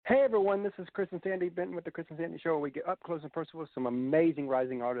Hey everyone, this is Chris and Sandy Benton with the Chris and Sandy Show. We get up close and personal with some amazing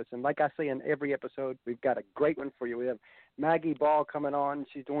rising artists, and like I say in every episode, we've got a great one for you. We have Maggie Baugh coming on.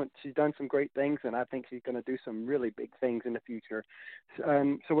 She's done some great things, and I think she's going to do some really big things in the future.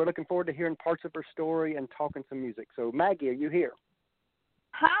 So we're looking forward to hearing parts of her story and talking some music. So Maggie, are you here?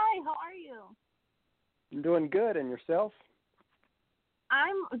 Hi, how are you? I'm doing good, and yourself?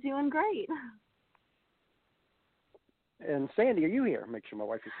 I'm doing great. And Sandy, are you here? Make sure my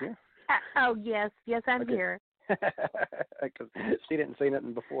wife is here. Yes, I'm here. Because she didn't say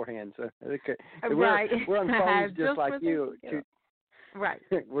nothing beforehand, so okay. Right. We're on phones just like you. Right.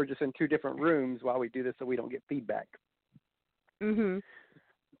 We're just in two different rooms while we do this, so we don't get feedback. Mhm.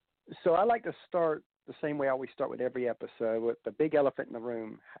 So I like to start the same way I always start with every episode, with the big elephant in the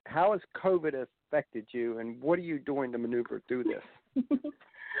room. How has COVID affected you, and what are you doing to maneuver through this?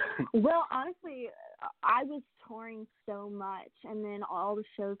 Well, honestly, I was touring so much, and then all the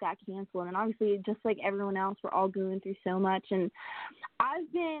shows got canceled, and obviously, just like everyone else, we're all going through so much. And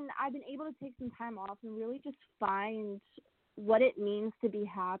I've been able to take some time off and really just find what it means to be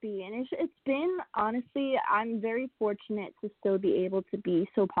happy. And it's been, honestly, I'm very fortunate to still be able to be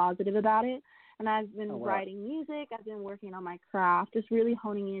so positive about it. And I've been writing music. I've been working on my craft, just really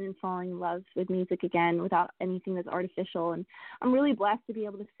honing in and falling in love with music again without anything that's artificial. And I'm really blessed to be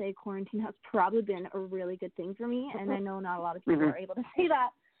able to say quarantine has probably been a really good thing for me. And I know not a lot of people are able to say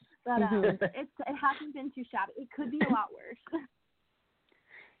that, but it hasn't been too shabby. It could be a lot worse.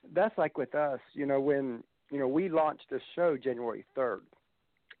 That's like with us, when, we launched this show January 3rd.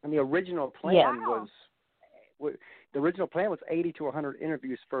 And the original plan was 80 to 100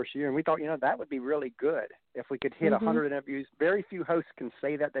 interviews first year, and we thought, that would be really good if we could hit 100 interviews. Very few hosts can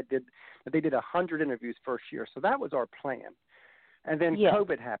say that they did 100 interviews first year, so that was our plan. And then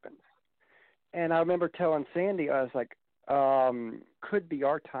COVID happened, and I remember telling Sandy, I was like, could be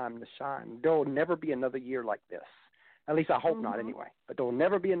our time to shine. There will never be another year like this. At least I hope not, anyway. But there will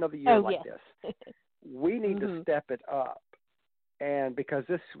never be another year like this. We need to step it up, and because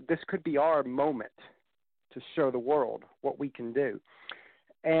this could be our moment to show the world what we can do.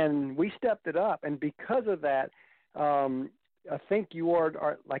 And we stepped it up. And because of that, I think you are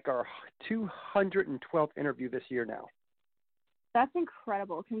our 212th interview this year now. That's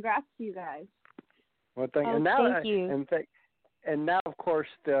incredible. Congrats to you guys. Well, thank you. And now, of course,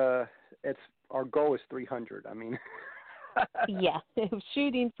 our goal is 300. I mean. Yeah,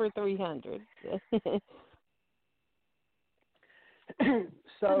 shooting for 300.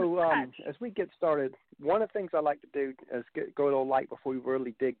 So as we get started, one of the things I like to do is go a little light before we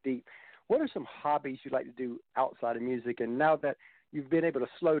really dig deep. What are some hobbies you like to do outside of music? And now that you've been able to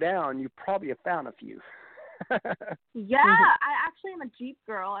slow down, you probably have found a few. Yeah, I actually am a Jeep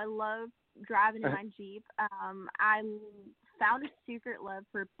girl. I love driving in my Jeep. I found a secret love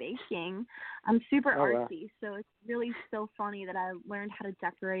for baking. I'm super artsy, so it's really so funny that I learned how to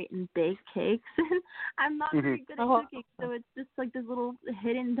decorate and bake cakes. I'm not very good at cooking, so it's just like this little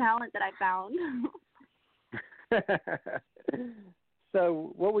hidden talent that I found.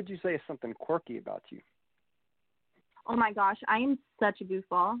 So what would you say is something quirky about you? Oh my gosh, I am such a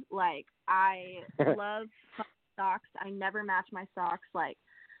goofball. Like, I love socks. I never match my socks. Like,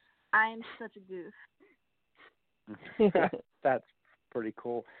 I am such a goof. That's pretty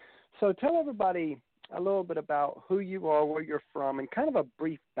cool. So tell everybody a little bit about who you are, where you're from, and kind of a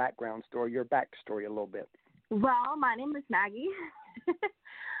brief background story, your backstory a little bit. Well, my name is Maggie.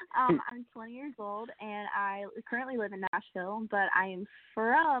 I'm 20 years old, and I currently live in Nashville, but I am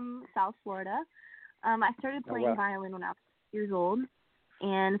from South Florida. I started playing violin when I was 6 years old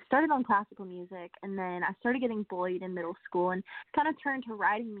and started on classical music, and then I started getting bullied in middle school and kind of turned to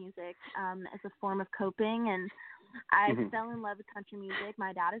writing music as a form of coping, and I fell in love with country music.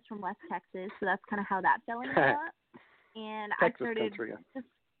 My dad is from West Texas, so that's kind of how that fell into it. And Texas I started country. just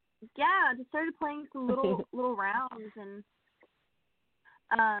started playing some little rounds, and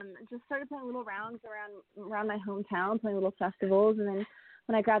just started playing little rounds around my hometown, playing little festivals. And then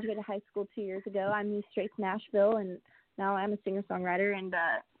when I graduated high school 2 years ago, I moved straight to Nashville, and now I'm a singer-songwriter and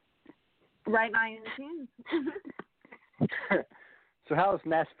write my own tunes. So how has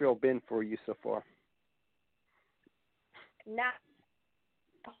Nashville been for you so far?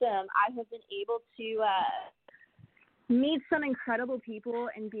 Awesome. I have been able to meet some incredible people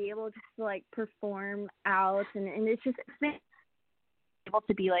and be able to like perform out, and it's been able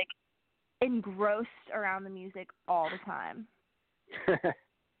to be like engrossed around the music all the time.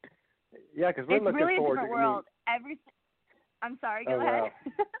 Yeah, because we're looking really forward a different world. I'm sorry, go ahead.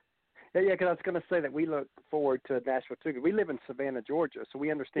 Wow. Yeah, because I was going to say that we look forward to Nashville too. Because we live in Savannah, Georgia, so we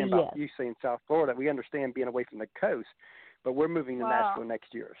understand about you saying South Florida. We understand being away from the coast. but we're moving to Nashville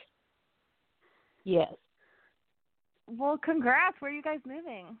next year. Yes. Well, congrats. Where are you guys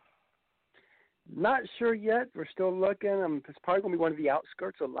moving? Not sure yet. We're still looking. It's probably going to be one of the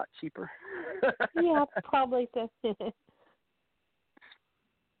outskirts, a lot cheaper. Yeah, probably so.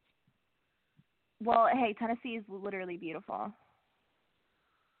 Well, hey, Tennessee is literally beautiful.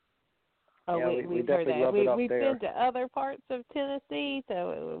 Oh, yeah, we've definitely heard that. love it up We've there. been to other parts of Tennessee,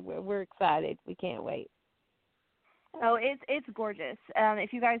 so we're excited. We can't wait. Oh, it's gorgeous.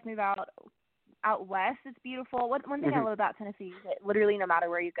 If you guys move out west, it's beautiful. One thing I love about Tennessee is that literally no matter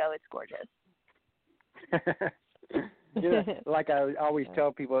where you go, it's gorgeous. Like I always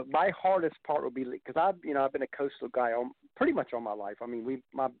tell people, my hardest part will be because I've been a coastal guy pretty much all my life. I mean,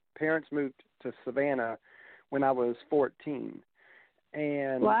 my parents moved to Savannah when I was 14,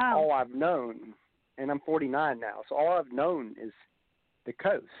 and all I've known, and I'm 49 now, so all I've known is the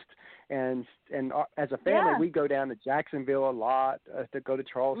coast. And as a family, we go down to Jacksonville a lot, to go to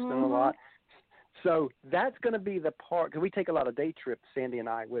Charleston a lot. So that's going to be the part, because we take a lot of day trips, Sandy and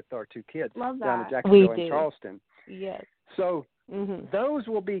I, with our two kids down to Jacksonville and Charleston. Yes. So those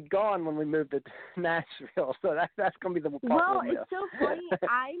will be gone when we move to Nashville. So that's going to be the part we'll miss. It's so funny.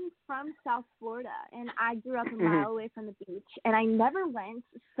 I'm from South Florida, and I grew up a mile away from the beach, and I never went.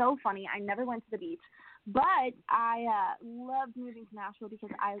 So funny. I never went to the beach. But I loved moving to Nashville because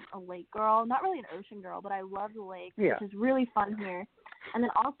I'm a lake girl. Not really an ocean girl, but I love the lake, which is really fun here. And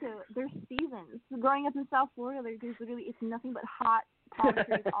then also, there's seasons. So growing up in South Florida, there's literally, it's nothing but hot palm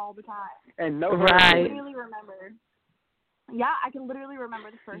trees all the time. And no I can literally remember. Yeah, I can literally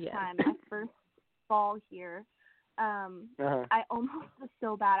remember the first time, my first fall here. I almost was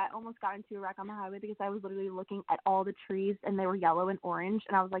so bad. I almost got into a wreck on the highway because I was literally looking at all the trees, and they were yellow and orange.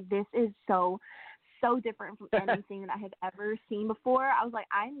 And I was like, this is so different from anything that I have ever seen before. I was like,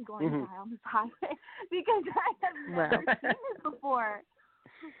 I'm going to die on this highway because I have never seen this before.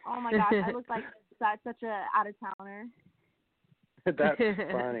 Oh my gosh, I look like such a out-of-towner. That's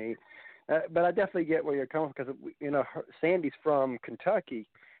funny. But I definitely get where you're coming from because, Sandy's from Kentucky,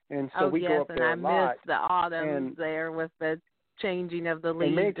 and so we go up there a lot. I miss the autumns there with the changing of the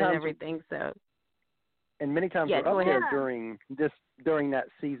leaves and everything. And many times we're up there during that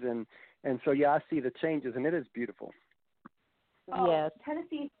season. And so, I see the changes, and it is beautiful. Oh, yes.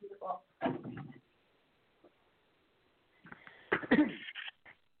 Tennessee is beautiful.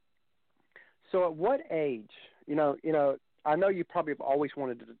 So at what age, I know you probably have always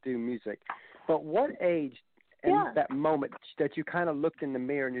wanted to do music, but what age and that moment that you kind of looked in the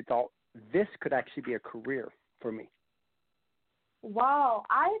mirror and you thought, this could actually be a career for me? Wow,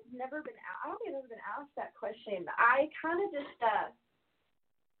 I don't think I've ever been asked that question. I kind of just,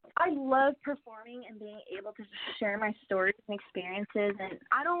 I love performing and being able to just share my stories and experiences, and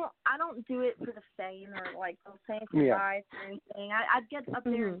I don't do it for the fame or like the fancy lights or anything. I'd get up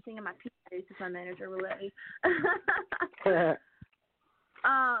there and sing in my PJs if my manager were ready.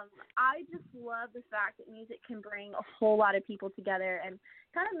 I just love the fact that music can bring a whole lot of people together and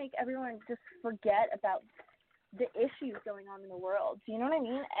kind of make everyone just forget about the issues going on in the world. Do you know what I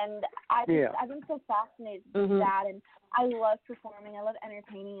mean? And I've been so fascinated with that, and I love performing. I love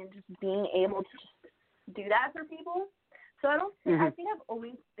entertaining and just being able to just do that for people. So I think I've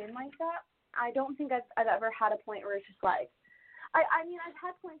always been like that. I don't think I've ever had a point where it's just like, I mean, I've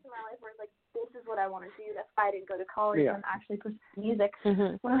had points in my life where it's like, this is what I want to do. That's why I didn't go to college and actually pursue music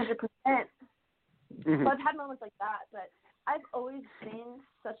 100%. So I've had moments like that, but I've always been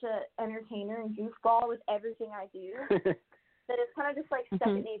such an entertainer and goofball with everything I do that it's kind of just like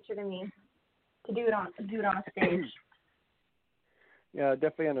second nature to me to do it on a stage. Yeah,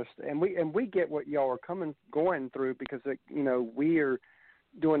 definitely understand. And we get what y'all are going through because we are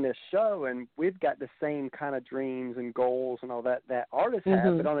doing this show and we've got the same kind of dreams and goals and all that artists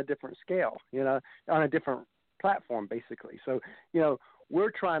have, but on a different scale, on a different platform basically. So, we're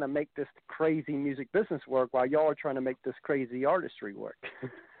trying to make this crazy music business work while y'all are trying to make this crazy artistry work.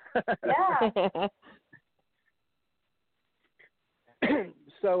 Yeah.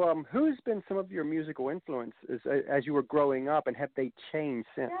 So, who's been some of your musical influences as you were growing up, and have they changed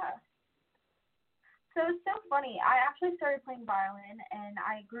since? Yeah. So it's so funny. I actually started playing violin, and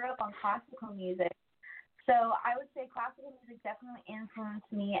I grew up on classical music. So I would say classical music definitely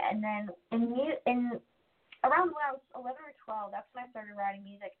influenced me. And then around when I was 11 or 12, that's when I started writing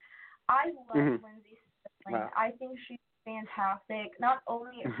music. I love Lindsay Stirling. Wow. I think she's fantastic. Not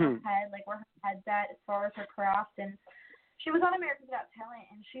only her head, like where her head's at as far as her craft, and she was on America's Got Talent,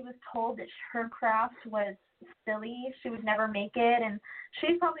 and she was told that her craft was silly. She would never make it, and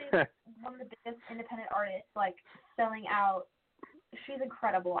she's probably one of the biggest independent artists, like, selling out. She's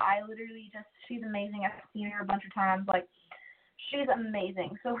incredible. I literally she's amazing. I've seen her a bunch of times. Like, she's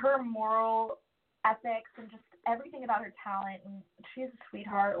amazing. So her moral ethics and just everything about her talent, and she's a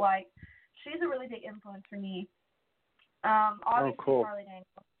sweetheart. Like, she's a really big influence for me. Obviously, cool. Charlie Daniels.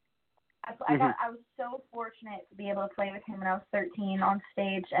 I was so fortunate to be able to play with him when I was 13 on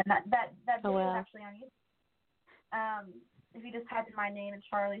stage, and that video is actually on YouTube. If you just type in my name and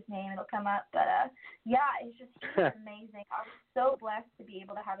Charlie's name, it'll come up. But it's just amazing. I was so blessed to be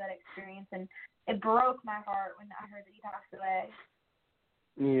able to have that experience, and it broke my heart when I heard that he passed away.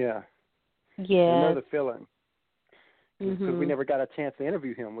 Yeah. Yeah. I know the feeling. Because we never got a chance to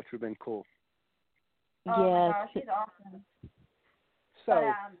interview him, which would have been cool. Oh my gosh, he's awesome. So,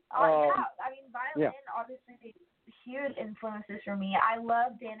 violin obviously huge influences for me. I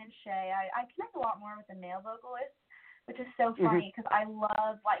love Dan and Shay. I connect a lot more with the male vocalists, which is so funny because I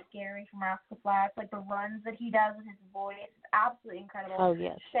love like Gary from Rascal Flatts, like the runs that he does with his voice. It's absolutely incredible. Oh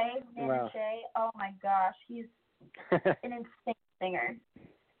yes. Shay, Dan and Shay. Oh my gosh, he's an insane singer.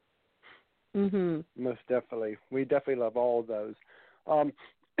 Most definitely. We definitely love all of those.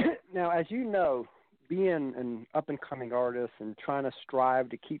 Now, as you know, being an up-and-coming artist and trying to strive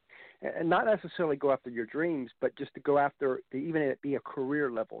to keep, and not necessarily go after your dreams, but just to go after, even it be a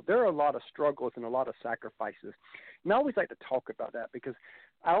career level, there are a lot of struggles and a lot of sacrifices. And I always like to talk about that because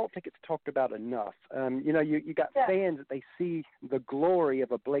I don't think it's talked about enough. You got fans that they see the glory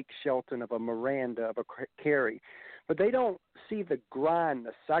of a Blake Shelton, of a Miranda, of a Carey, but they don't see the grind,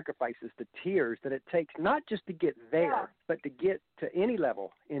 the sacrifices, the tears that it takes, not just to get there, but to get to any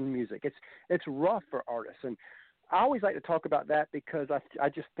level in music. It's rough for artists. And I always like to talk about that because I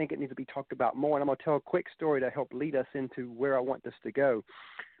just think it needs to be talked about more. And I'm going to tell a quick story to help lead us into where I want this to go.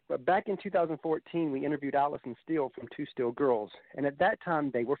 But back in 2014, we interviewed Allison Steele from Two Steel Girls. And at that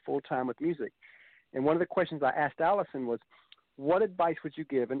time, they were full-time with music. And one of the questions I asked Allison was, what advice would you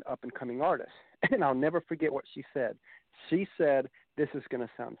give an up-and-coming artist? And I'll never forget what she said. She said, this is going to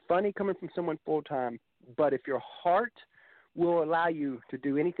sound funny coming from someone full-time, but if your heart will allow you to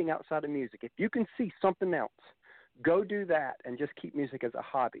do anything outside of music, if you can see something else, go do that and just keep music as a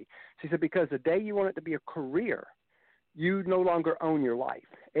hobby. She said, because the day you want it to be a career, you no longer own your life.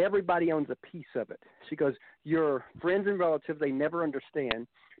 Everybody owns a piece of it. She goes, your friends and relatives, they never understand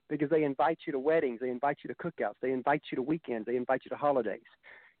because they invite you to weddings, they invite you to cookouts, they invite you to weekends, they invite you to holidays.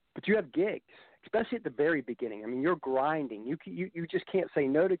 But you have gigs, especially at the very beginning. I mean, you're grinding. You just can't say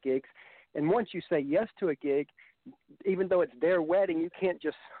no to gigs. And once you say yes to a gig, even though it's their wedding, you can't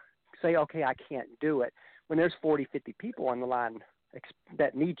just say, okay, I can't do it, when there's 40, 50 people on the line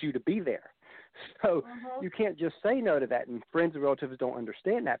that need you to be there. So you can't just say no to that. And friends and relatives don't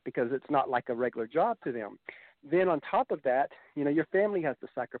understand that because it's not like a regular job to them. Then on top of that, your family has to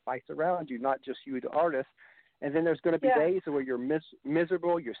sacrifice around you, not just you, the artist. And then there's going to be days where you're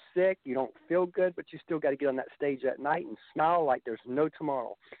miserable, you're sick, you don't feel good, but you still got to get on that stage that night and smile like there's no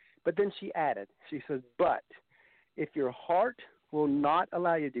tomorrow. But then she added, she says, but if your heart will not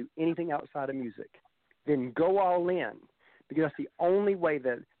allow you to do anything outside of music, then go all in, because that's the only way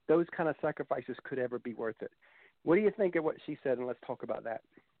that those kind of sacrifices could ever be worth it. What do you think of what she said? And let's talk about that.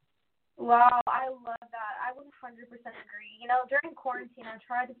 Wow, I love that. I 100% agree. During quarantine, I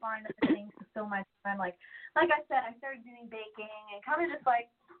tried to find other things to fill my time. Like I said, I started doing baking and kind of just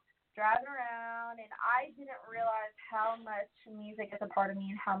driving around, and I didn't realize how much music is a part of me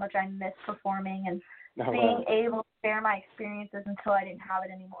and how much I miss performing and being able to share my experiences until I didn't have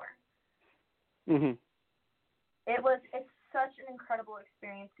it anymore. It's such an incredible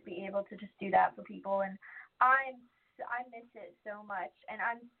experience to be able to just do that for people, and I miss it so much, and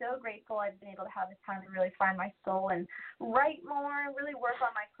I'm so grateful I've been able to have this time to really find my soul and write more and really work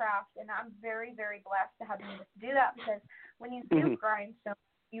on my craft, and I'm very, very blessed to have been able to do that, because when you do grind so much,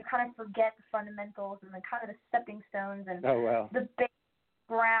 you kind of forget the fundamentals and the kind of the stepping stones and the basic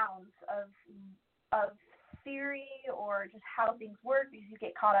grounds of theory or just how things work, because you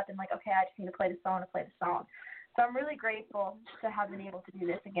get caught up in okay, I just need to play the song to play the song. So I'm really grateful to have been able to do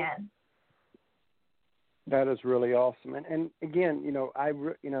this again. That is really awesome. And again,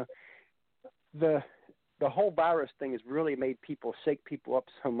 the whole virus thing has really made people, shake people up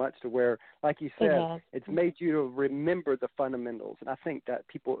so much to where, like you said, it's made you to remember the fundamentals. And I think that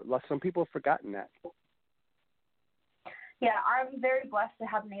some people have forgotten that. Yeah, I'm very blessed to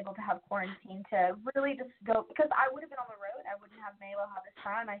have been able to have quarantine to really just go, because I would have been on the road. I wouldn't have been able to have this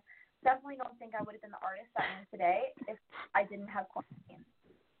time. I definitely don't think I would have been the artist I am today if I didn't have quarantine.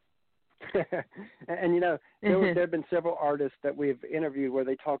 And there have been several artists that we've interviewed where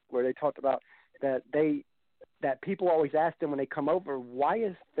they talked about that people always ask them when they come over, why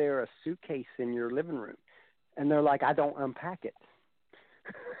is there a suitcase in your living room? And they're like, I don't unpack it.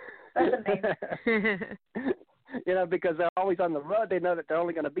 That's amazing. because they're always on the road. They know that they're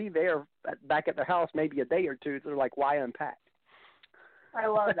only going to be there back at their house maybe a day or two. So they're like, why unpack? I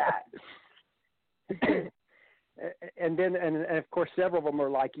love that. And then, and of course, several of them are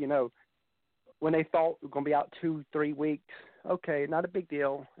like, when they thought we were going to be out 2-3 weeks, okay, not a big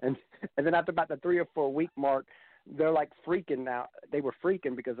deal. And then after about the 3 or 4 week mark, they're like freaking now. They were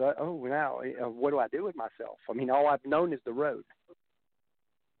freaking because, now what do I do with myself? I mean, all I've known is the road.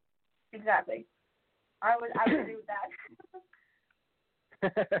 Exactly. I would agree with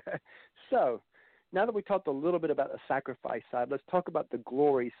that. So, now that we talked a little bit about the sacrifice side, let's talk about the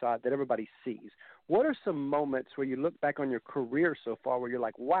glory side that everybody sees. What are some moments where you look back on your career so far where you're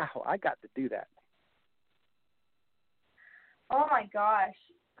like, wow, I got to do that? Oh, my gosh.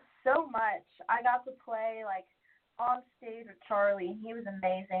 So much. I got to play, on stage with Charlie. He was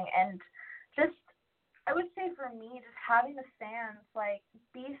amazing. And just, I would say for me, just having the fans,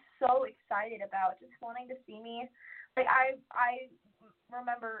 be so excited about just wanting to see me. I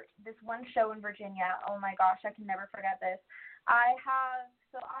remember this one show in Virginia. Oh my gosh, I can never forget this. I got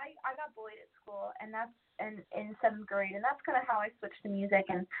bullied at school, and that's in 7th grade, and that's kind of how I switched to music,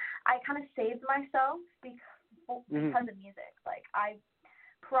 and I kind of saved myself because of music. I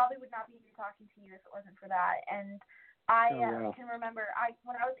probably would not be even talking to you if it wasn't for that. And I can remember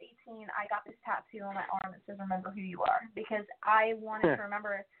when I was 18, I got this tattoo on my arm that says "Remember Who You Are," because I wanted to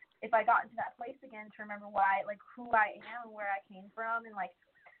remember, if I got into that place again, to remember why, who I am and where I came from, and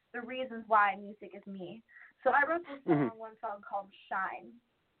the reasons why music is me. So I wrote this one song called "Shine,"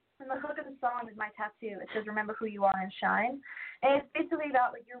 and the hook of the song is my tattoo. It says "Remember who you are and shine," and it's basically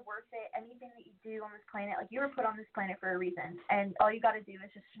about you're worth it. Anything that you do on this planet, you were put on this planet for a reason, and all you got to do is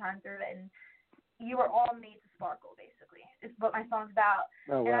just shine through it, and you are all made to sparkle. Basically, is what my song's about.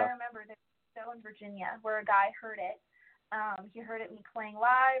 Oh, wow. And I remember there was a show in Virginia where a guy heard it. He heard it me playing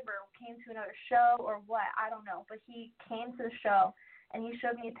live, or came to another show, or what, I don't know. But he came to the show, and he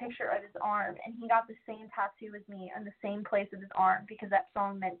showed me a picture of his arm, and he got the same tattoo as me on the same place of his arm because that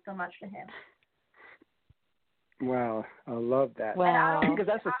song meant so much to him. Wow, I love that. Wow. Because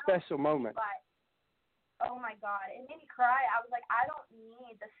that's a special moment. Oh, my God. It made me cry. I was like, I don't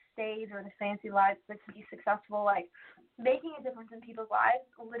need the stage or the fancy lights to be successful. Making a difference in people's lives,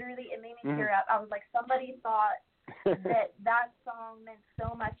 literally, it made me tear up. I was like, somebody thought that song meant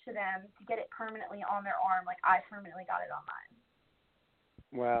so much to them to get it permanently on their arm, I permanently got it on mine.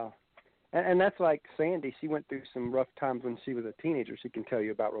 Wow. And that's like Sandy. She went through some rough times when she was a teenager. She can tell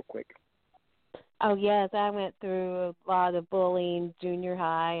you about real quick. Oh, yes. I went through a lot of bullying junior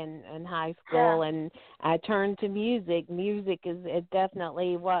high and high school, and I turned to music. Music is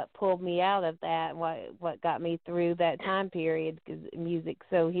definitely what pulled me out of that, what got me through that time period, because music's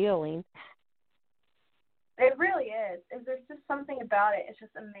so healing. It really is. There's just something about it. It's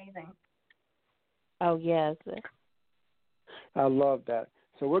just amazing. Oh, yes. I love that.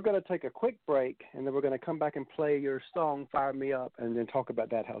 So we're going to take a quick break, and then we're going to come back and play your song, Fire Me Up, and then talk about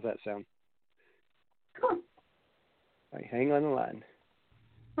that. How's that sound? Cool. All right, hang on the line.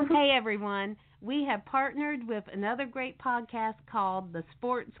 Hey, everyone. We have partnered with another great podcast called the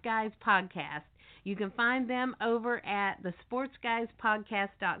Sports Guys Podcast. You can find them over at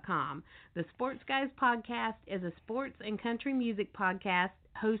thesportsguyspodcast.com. The Sports Guys Podcast is a sports and country music podcast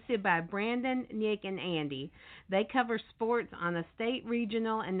hosted by Brandon, Nick, and Andy. They cover sports on a state,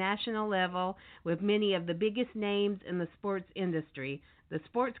 regional, and national level with many of the biggest names in the sports industry. The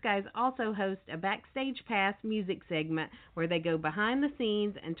Sports Guys also host a Backstage Pass music segment where they go behind the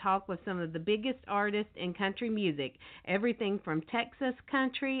scenes and talk with some of the biggest artists in country music, everything from Texas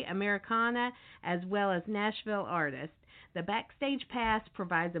country, Americana, as well as Nashville artists. The Backstage Pass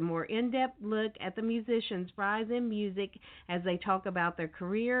provides a more in-depth look at the musicians' rise in music as they talk about their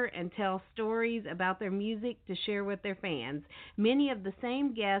career and tell stories about their music to share with their fans. Many of the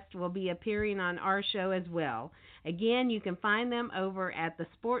same guests will be appearing on our show as well. Again, you can find them over at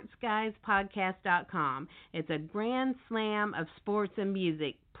thesportsguyspodcast.com. It's a grand slam of sports and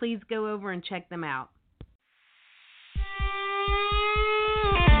music. Please go over and check them out.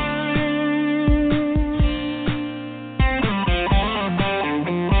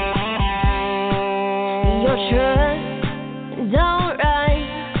 Trust don't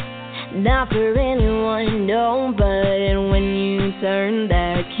rise, not for anyone, no, but when you turn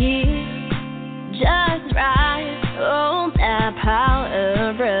that key, just right, oh, that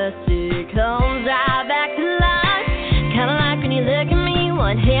power rusted comes right back to life, kinda like when you look at me,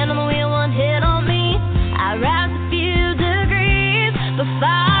 one hand on the wheel, one head on me, I rise a few degrees, but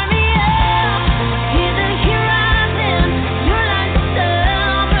fire me up, hear the heat rising, you're like the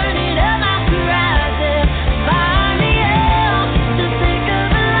sun, burning up my horizon, fire me up, just think of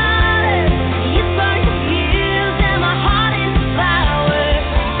a lighter, you spark the fuse,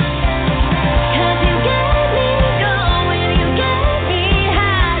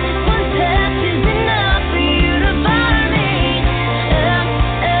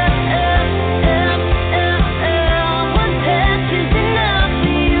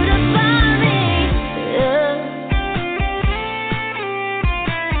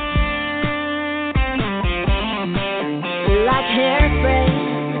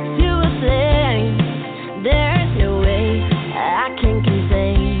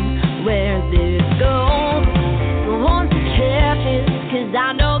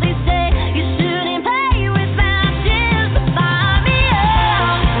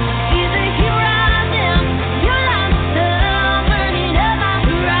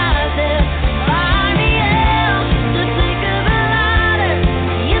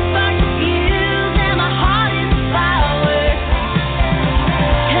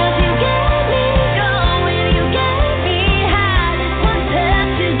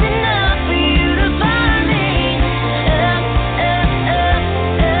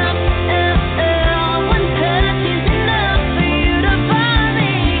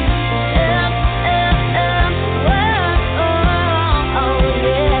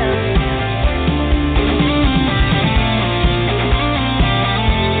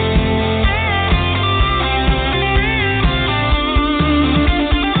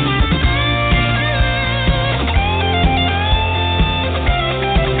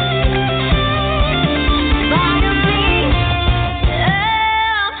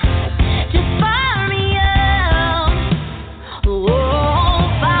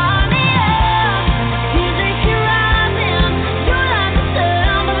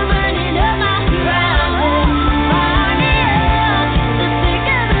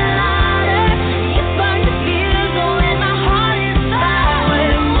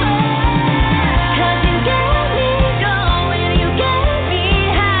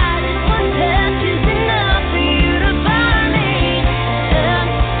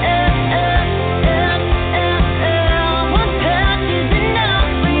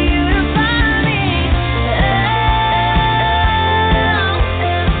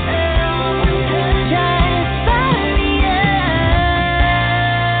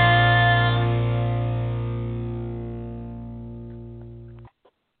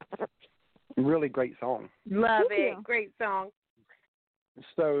 great song. Love Thank it. you. Great song.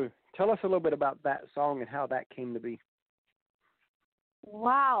 So tell us a little bit about that song and how that came to be.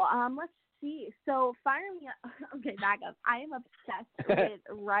 Wow. Let's see. So Fire Me Up. Okay, back up. I am obsessed with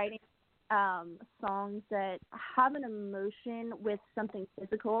writing songs that have an emotion with something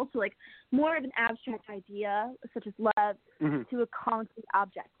physical. So like more of an abstract idea, such as love, to a concrete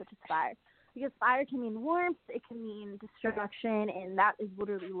object, such as fire. Because fire can mean warmth, it can mean destruction, and that is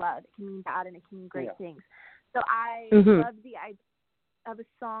literally love. It can mean bad and it can mean great things. So I love the idea of a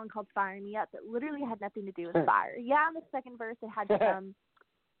song called Fire Me Up that literally had nothing to do with fire. Yeah, in the second verse it had some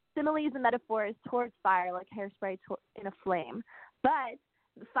similes and metaphors towards fire, like hairspray in a flame. But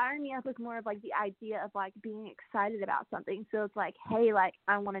Fire Me Up was more of like the idea of like being excited about something. So it's like, hey, like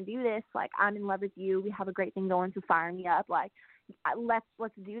I want to do this. Like I'm in love with you. We have a great thing going. So fire me up. Like let's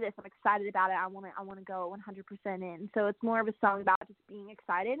do this. I'm excited about it. I want to go 100% in. So it's more of a song about just being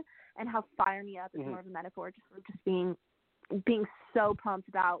excited, and how Fire Me Up is more of a metaphor just for just being so pumped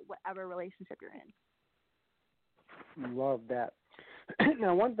about whatever relationship you're in. Love that.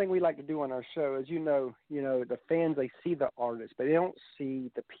 Now, one thing we like to do on our show is, the fans, they see the artist, but they don't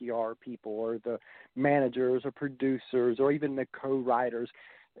see the PR people or the managers or producers or even the co-writers.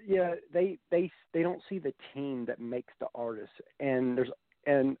 Yeah, they don't see the team that makes the artist, and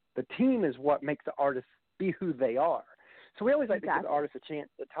the team is what makes the artist be who they are. So we always like to give the artists a chance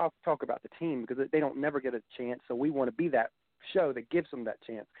to talk about the team, because they don't never get a chance. So we want to be that show that gives them that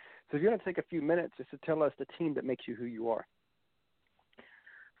chance. So if you're going to take a few minutes just to tell us the team that makes you who you are.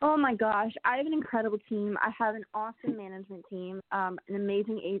 Oh my gosh, I have an incredible team. I have an awesome management team, an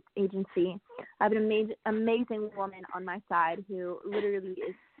amazing agency. I have an amazing woman on my side who literally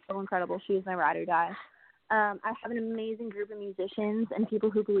is so incredible. She is my ride or die. I have an amazing group of musicians and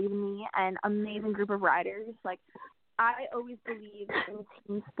people who believe in me, and amazing group of writers. Like, I always believe in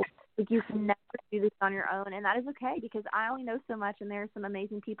team sports. Like, you can never do this on your own, and that is okay, because I only know so much, and there are some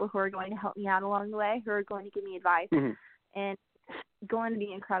amazing people who are going to help me out along the way, who are going to give me advice, and going to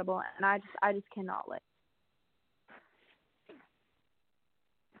be incredible, and I just cannot wait.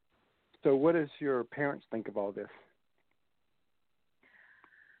 So what does your parents think of all this?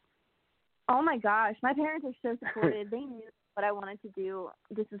 Oh my gosh, my parents are so supportive. They knew what I wanted to do.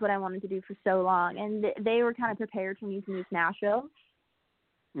 This is what I wanted to do for so long, and they were kind of prepared for me to move to Nashville.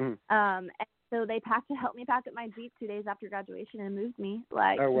 And so they helped me pack up my Jeep 2 days after graduation and moved me.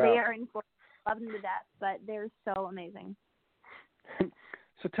 Like, they are in Florida, love them to death, but they're so amazing.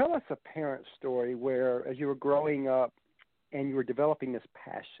 So tell us a parent story where, as you were growing up and you were developing this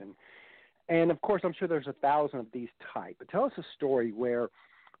passion, and of course I'm sure there's 1,000 of these type, but tell us a story where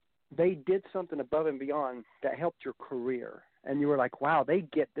they did something above and beyond that helped your career, and you were like, wow, they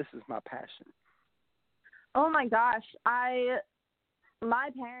get this is my passion. Oh my gosh, my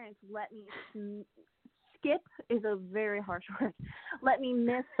parents let me skip is a very harsh word. Let me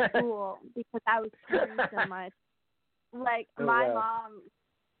miss school because I was studying so much. Like, my mom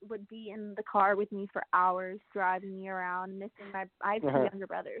would be in the car with me for hours, driving me around, I have 2 younger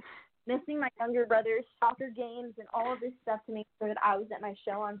brothers, missing my younger brother's soccer games and all of this stuff to make sure that I was at my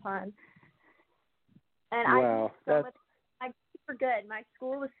show on time. And I did so much, like, super good. My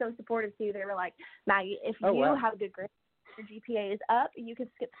school was so supportive, too. They were like, Maggie, if you have good grades, your GPA is up, you can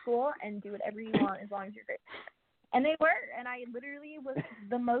skip school and do whatever you want as long as you're great. And they were, and I literally was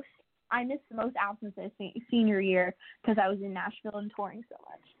I missed the most absences senior year because I was in Nashville and touring so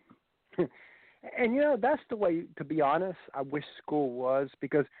much. And, that's the way, to be honest, I wish school was,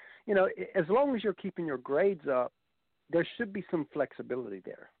 because, as long as you're keeping your grades up, there should be some flexibility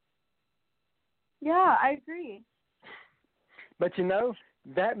there. Yeah, I agree. But,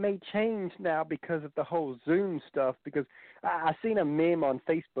 that may change now because of the whole Zoom stuff, because I seen a meme on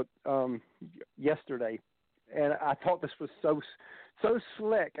Facebook yesterday, and I thought this was so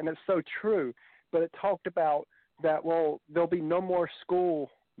slick, and it's so true, but it talked about that, well, there'll be no more snow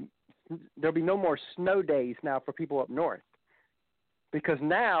days now for people up north, because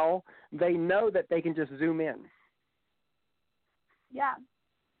now they know that they can just Zoom in. Yeah.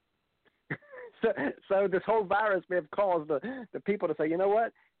 So this whole virus may have caused the people to say, you know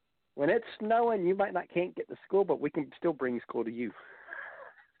what, when it's snowing, you can't get to school, but we can still bring school to you.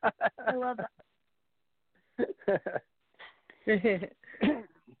 I love that.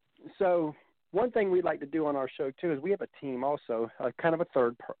 So one thing we like to do on our show too is we have a team also, kind of a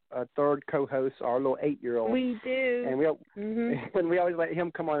third co-host, our little 8-year-old. We do, and we always let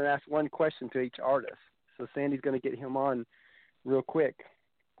him come on and ask one question to each artist. So Sandy's going to get him on real quick.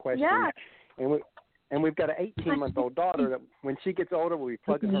 Question. Yeah. And we've got an 18-month-old daughter that when she gets older, we'll be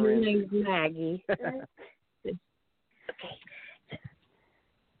plugging her in. Her name's Maggie.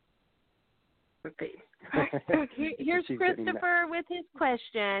 Okay. Here's Christopher with his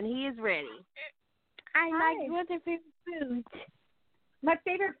question. He is ready. Hi. What's your favorite food? My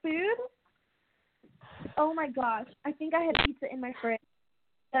favorite food? Oh my gosh. I think I have pizza in my fridge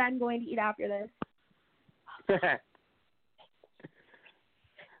that I'm going to eat after this.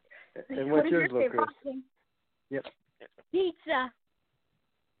 And what's yours, your Chris? favorite? Yep. Pizza.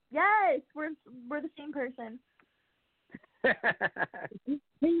 Yes, we're the same person.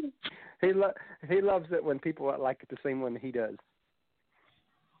 he loves it when people like it the same one he does.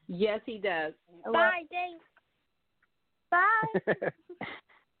 Yes, he does. Bye, thanks. Bye.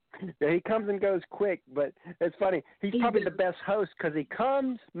 Yeah, he comes and goes quick, but it's funny. He's probably the best host because he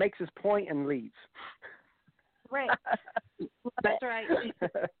comes, makes his point, and leaves. Right. That's right.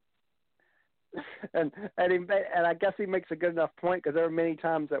 and I guess he makes a good enough point because there are many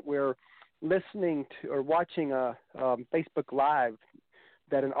times that we're listening to or watching a Facebook Live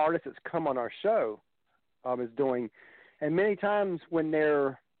that an artist that's come on our show is doing, and many times when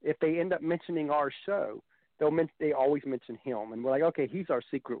if they end up mentioning our show, they always mention him, and we're like, okay, he's our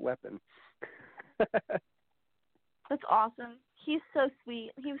secret weapon. That's awesome. He's so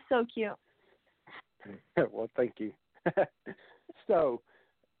sweet. He was so cute. Well, thank you. So,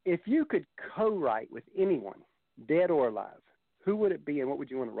 if you could co-write with anyone, dead or alive, who would it be and what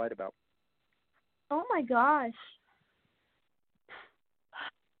would you want to write about? Oh, my gosh.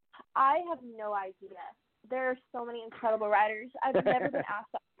 I have no idea. There are so many incredible writers. I've never been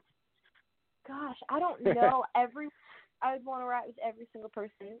asked that. Gosh, I don't know. I would want to write with every single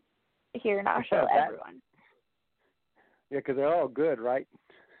person here in our show, everyone. Yeah, because they're all good, right?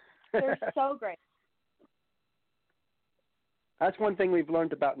 They're so great. That's one thing we've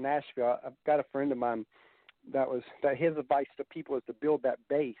learned about Nashville. I've got a friend of mine that his advice to people is to build that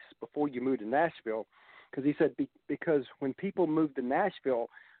base before you move to Nashville, because he said because when people move to Nashville,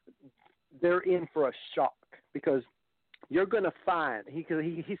 they're in for a shock because you're going to find he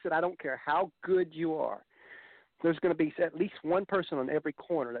said, I don't care how good you are, there's going to be at least one person on every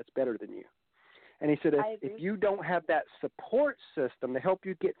corner that's better than you. And he said, if you don't have that support system to help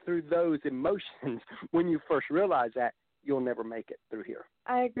you get through those emotions when you first realize that, you'll never make it through here.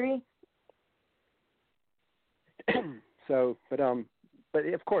 I agree. So, but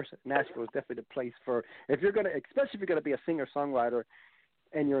of course, Nashville is definitely the place for especially if you're gonna be a singer-songwriter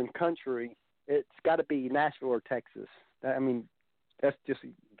and you're in country, it's got to be Nashville or Texas. I mean, that's just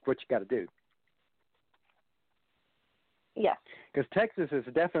what you got to do. Yeah. Because Texas is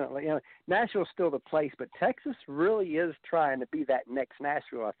definitely, Nashville's still the place, but Texas really is trying to be that next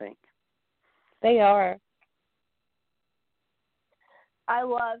Nashville, I think. They are. I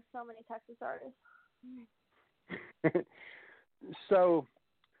love so many Texas artists. So,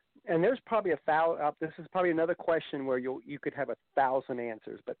 and there's probably this is probably another question where you could have 1,000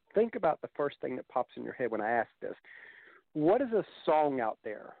 answers, but think about the first thing that pops in your head when I ask this. What is a song out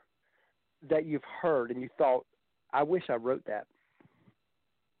there that you've heard and you thought, I wish I wrote that?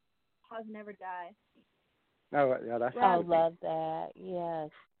 I've Never Die. Oh, yeah, that's I love that. Yes.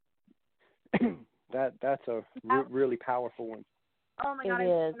 That's a really powerful one. Oh my God,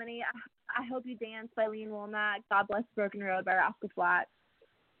 so many. I Hope You Dance by Lean Womack. God Bless the Broken Road by Rascal Flatts.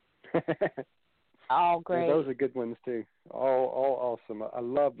 All great. Yeah, those are good ones too. All awesome. I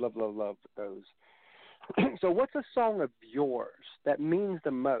love those. So what's a song of yours that means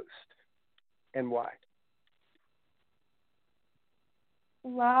the most and why?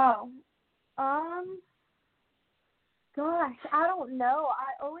 Wow. Gosh, I don't know.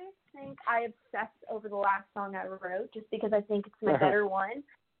 I always think I obsessed over the last song I wrote just because I think it's my better one.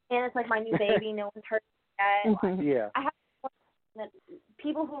 And it's like my new baby. No one's heard it yet. Yeah. I have one that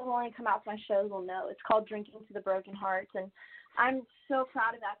people who will only come out to my shows will know. It's called Drinking to the Broken Hearts. And I'm so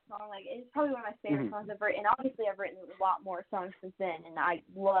proud of that song. Like, it's probably one of my favorite songs I've written. And obviously I've written a lot more songs since then, and I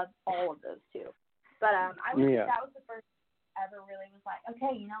love all of those too. But I would say that was the first ever really was like,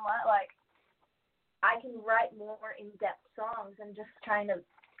 okay, you know what? Like, I can write more in-depth songs and just trying to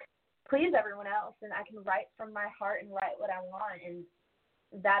please everyone else, and I can write from my heart and write what I want, and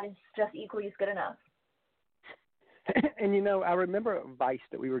that is just equally as good enough. And I remember advice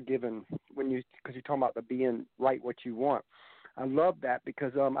that we were given because you're talking about write what you want. I love that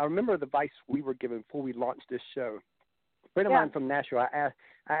because I remember the advice we were given before we launched this show. A friend of mine from Nashville, I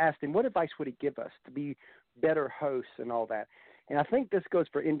asked him what advice would he give us to be better hosts and all that. And I think this goes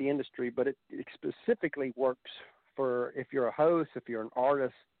for indie industry, but it specifically works for if you're a host, if you're an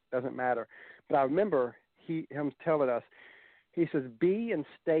artist, doesn't matter. But I remember him telling us, he says, be and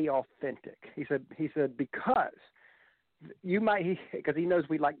stay authentic. He said, because you might, because he knows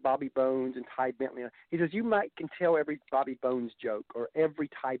we like Bobby Bones and Ty Bentley. He says you might can tell every Bobby Bones joke or every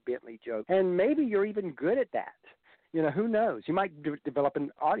Ty Bentley joke, and maybe you're even good at that. You know, who knows? You might develop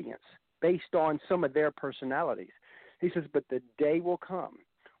an audience based on some of their personalities. He says, but the day will come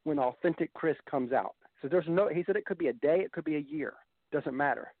when Authentic Chris comes out. So he said it could be a day, it could be a year. Doesn't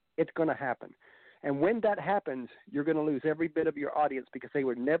matter. It's going to happen. And when that happens, you're going to lose every bit of your audience because they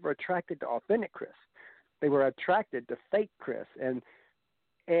were never attracted to Authentic Chris. They were attracted to fake Chris. And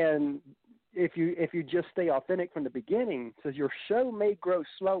if you just stay authentic from the beginning, says your show may grow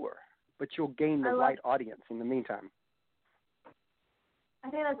slower, but you'll gain the right audience in the meantime. I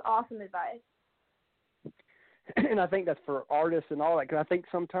think that's awesome advice. And I think that's for artists and all that, because I think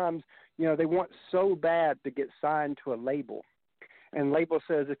sometimes, you know, they want so bad to get signed to a label. And label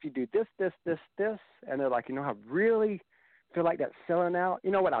says, if you do this, this, this, this, and they're like, you know, I really feel like that's selling out.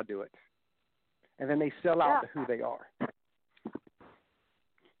 You know what, I'll do it. And then they sell out to who they are.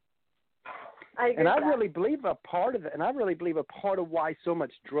 I really believe a part of it, and I really believe a part of why so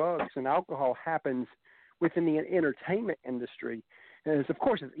much drugs and alcohol happens within the entertainment industry is, of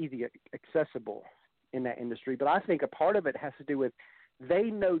course, it's easy accessible in that industry, but I think a part of it has to do with they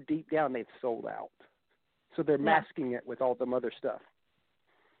know deep down they've sold out. So they're masking it with all them other stuff.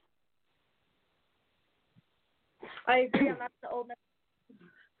 I agree. I'm not the old.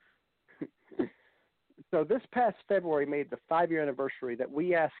 So this past February made the 5-year anniversary that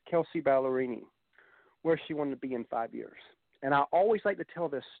we asked Kelsey Ballerini where she wanted to be in 5 years. And I always like to tell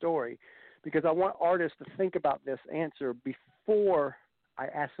this story because I want artists to think about this answer before I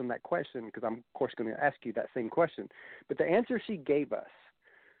ask them that question, because I'm, of course, going to ask you that same question. But the answer she gave us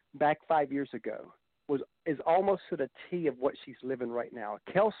back 5 years ago is almost to the T of what she's living right now.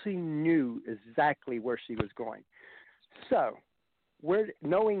 Kelsey knew exactly where she was going. So,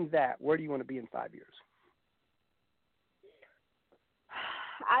 knowing that, where do you want to be in 5 years?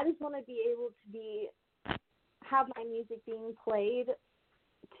 I just want to be able to have my music being played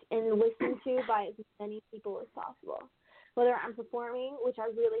and listened to by as many people as possible. Whether I'm performing, which I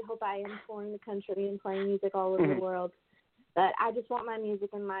really hope I am, touring the country and playing music all over the world, but I just want my music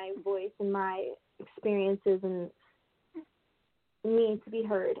and my voice and my experiences and me to be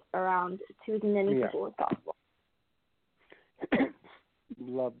heard around to as many people as possible.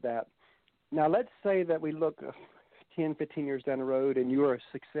 Love that. Now, let's say that we look 10, 15 years down the road and you're a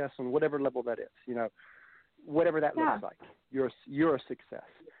success on whatever level that is, you know, whatever that looks like. You're a success.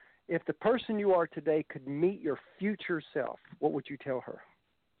 If the person you are today could meet your future self, what would you tell her?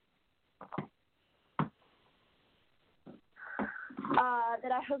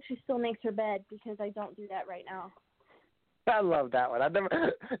 That I hope she still makes her bed, because I don't do that right now. I love that one. I've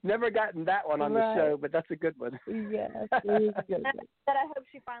never gotten that one on the show, but that's a good one. Yes, it is a good one. That I hope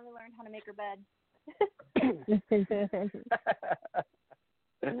she finally learned how to make her bed.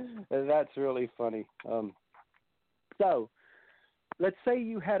 That's really funny. So, let's say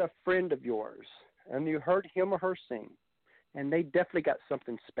you had a friend of yours, and you heard him or her sing, and they definitely got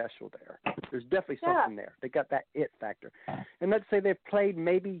something special there. There's definitely something there. They got that it factor. And let's say they've played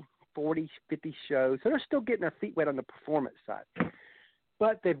maybe 40, 50 shows, so they're still getting their feet wet on the performance side.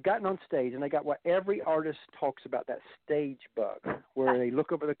 But they've gotten on stage, and they got what every artist talks about, that stage bug, where they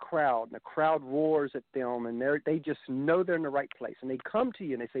look over the crowd, and the crowd roars at them, and they just know they're in the right place. And they come to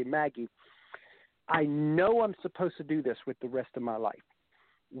you, and they say, Maggie, I know I'm supposed to do this with the rest of my life.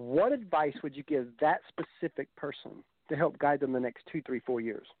 What advice would you give that specific person to help guide them the next 2, 3, 4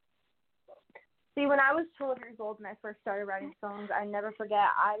 years? See, when I was 12 years old and I first started writing songs, I never forget,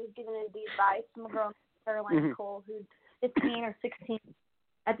 I was given the advice from a girl named Caroline Cole, who's 15 or 16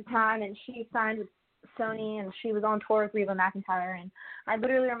 at the time, and she signed with Sony, and she was on tour with Reba McEntire, and I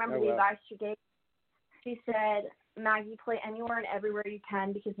literally remember the advice she gave. She said, Maggie, play anywhere and everywhere you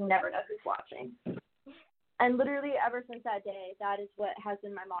can, because you never know who's watching. And literally ever since that day, that is what has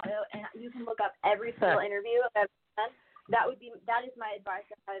been my motto. And you can look up every single interview I've ever done. That is my advice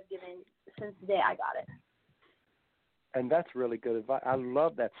that I've given since the day I got it. And that's really good advice. I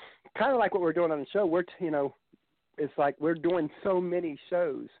love that. Kind of like what we're doing on the show. It's like we're doing so many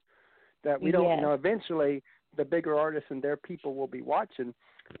shows that we don't, eventually the bigger artists and their people will be watching.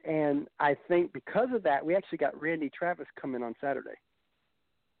 And I think because of that, we actually got Randy Travis coming on Saturday.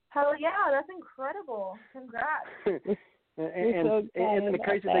 Hell yeah, that's incredible. Congrats. and the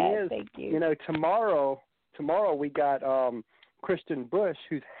crazy thing is, tomorrow we got Kristen Bush,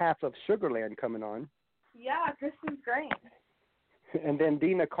 who's half of Sugarland, coming on. Yeah, Kristen's great. And then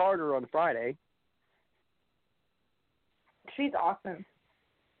Dina Carter on Friday. She's awesome.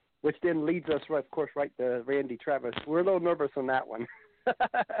 Which then leads us, right to Randy Travis. We're a little nervous on that one.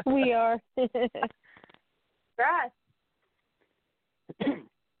 We are. Congrats.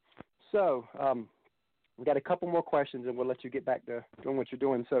 So, we got a couple more questions, and we'll let you get back to doing what you're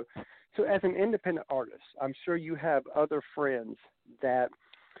doing. So as an independent artist, I'm sure you have other friends that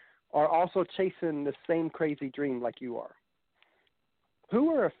are also chasing the same crazy dream like you are. Who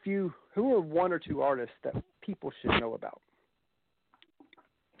are one or two artists that people should know about?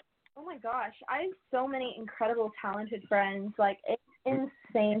 Oh my gosh, I have so many incredible, talented friends. Like, it's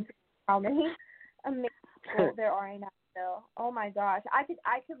insane how many amazing people there are in Nashville. Oh my gosh, I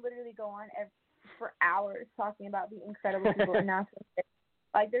could literally go on for hours talking about the incredible people in Nashville.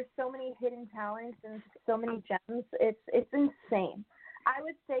 Like, there's so many hidden talents and so many gems. It's insane. I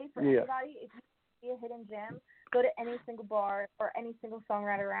would say for anybody, if you see a hidden gem, go to any single bar or any single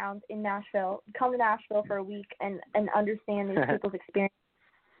songwriter around in Nashville. Come to Nashville for a week and understand these people's experience.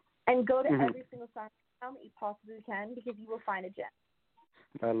 And go to every single songwriter that you possibly can, because you will find a gem.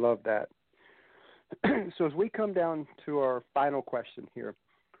 I love that. So as we come down to our final question here,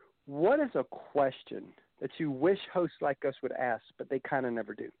 what is a question that you wish hosts like us would ask, but they kind of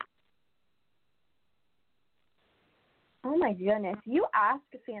never do? Oh my goodness, you ask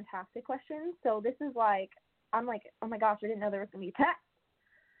fantastic questions. So this is like, I'm like, oh my gosh, I didn't know there was going to be a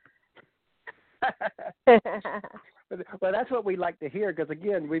test. Well, that's what we like to hear, because,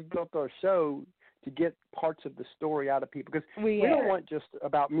 again, we've built our show to get parts of the story out of people, because we don't want just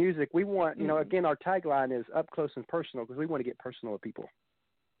about music. We want, you know, again, our tagline is up close and personal, because we want to get personal with people.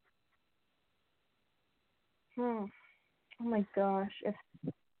 Oh my gosh.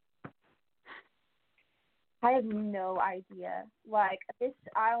 I have no idea. Like,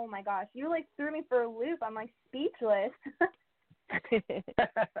 oh my gosh, you like threw me for a loop. I'm like speechless.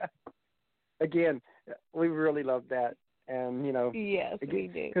 Again, we really love that. And, you know, yes, we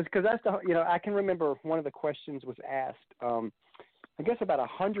do. Because that's I can remember one of the questions was asked, I guess about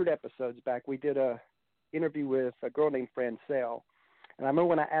 100 episodes back, we did a interview with a girl named Francelle. And I remember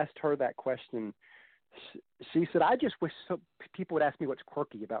when I asked her that question, she said, I just wish people would ask me what's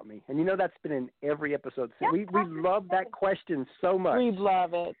quirky about me. And, that's been in every episode. So we love that question so much. We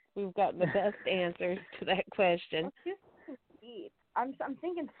love it. We've gotten the best answers to that question. I'm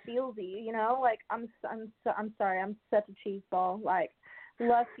thinking Steelsy, like I'm sorry, I'm such a cheese ball. Like,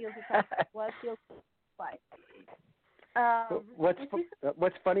 love Steelsy, love Steelsy. Like,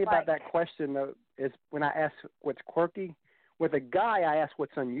 what's funny about that question though is when I ask what's quirky, with a guy I ask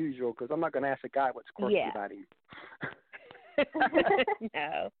what's unusual, because I'm not going to ask a guy what's quirky about him.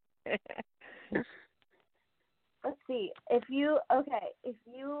 No. Let's see. If you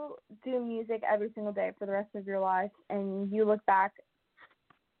do music every single day for the rest of your life and you look back,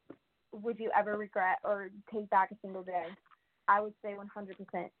 would you ever regret or take back a single day? I would say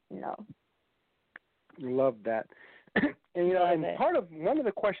 100% no. Love that. And part of one of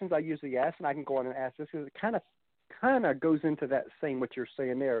the questions I usually ask, and I can go on and ask this because it kind of goes into that same what you're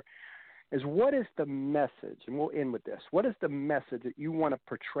saying there, is what is the message, and we'll end with this, what is the message that you want to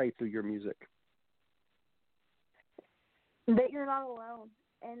portray through your music? That you're not alone,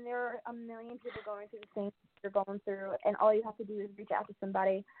 and there are a million people going through the same thing you're going through, and all you have to do is reach out to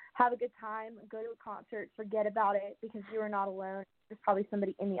somebody, have a good time, go to a concert, forget about it, because you are not alone. There's probably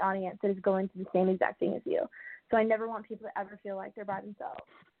somebody in the audience that is going through the same exact thing as you. So I never want people to ever feel like they're by themselves,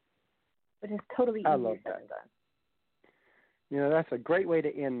 which is totally easier said than done. That's a great way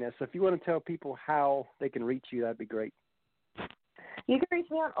to end this. So if you want to tell people how they can reach you, that'd be great. You can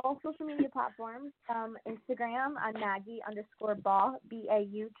reach me on all social media platforms. Instagram, I'm Maggie_Baugh, Baugh.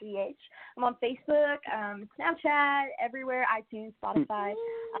 I'm on Facebook, Snapchat, everywhere, iTunes, Spotify.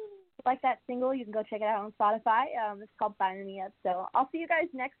 Like that single, you can go check it out on Spotify. It's called Fire Me Up. So I'll see you guys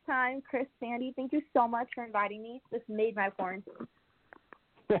next time. Chris, Sandy, thank you so much for inviting me. This made my quarantine.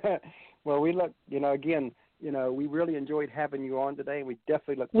 Well, we look, again, we really enjoyed having you on today, and we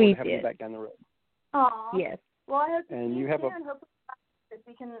definitely look forward to having you back down the road. Aw. Yes. Well, I hope and you have can. Hopefully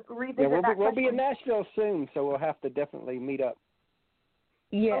we can revisit that we'll be in Nashville soon, so we'll have to definitely meet up.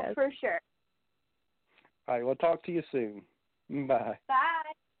 Yes. Oh, for sure. All right, we'll talk to you soon. Bye.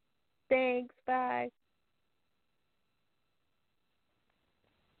 Bye. Thanks. Bye.